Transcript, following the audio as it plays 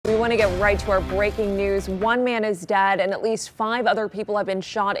want to get right to our breaking news. One man is dead and at least 5 other people have been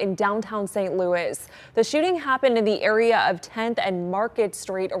shot in downtown St. Louis. The shooting happened in the area of 10th and Market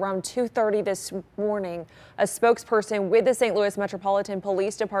Street around 2:30 this morning. A spokesperson with the St. Louis Metropolitan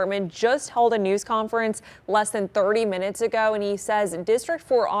Police Department just held a news conference less than 30 minutes ago, and he says District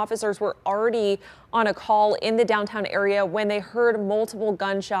 4 officers were already on a call in the downtown area when they heard multiple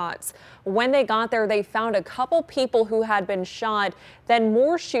gunshots. When they got there, they found a couple people who had been shot. Then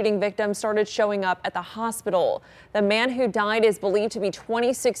more shooting victims started showing up at the hospital. The man who died is believed to be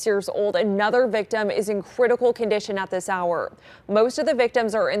 26 years old. Another victim is in critical condition at this hour. Most of the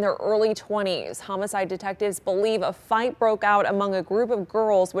victims are in their early 20s. Homicide detectives believe a fight broke out among a group of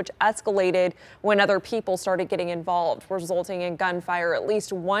girls, which escalated when other people started getting involved, resulting in gunfire. At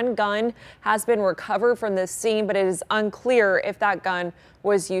least one gun has been recovered from this scene, but it is unclear if that gun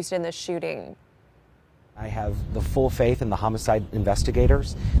was used in the shooting. I have the full faith in the homicide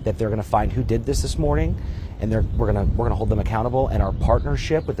investigators that they're going to find who did this morning, and we're going to hold them accountable. And our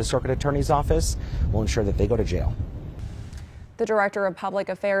partnership with the Circuit Attorney's Office will ensure that they go to jail. The Director of Public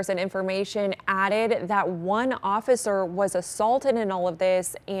Affairs and Information added that one officer was assaulted in all of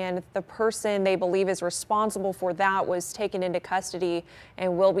this, and the person they believe is responsible for that was taken into custody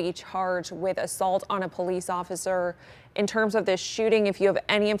and will be charged with assault on a police officer. In terms of this shooting, if you have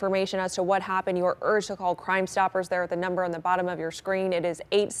any information as to what happened, you are urged to call Crime Stoppers there at the number on the bottom of your screen. It is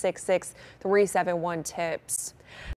 866-371-TIPS.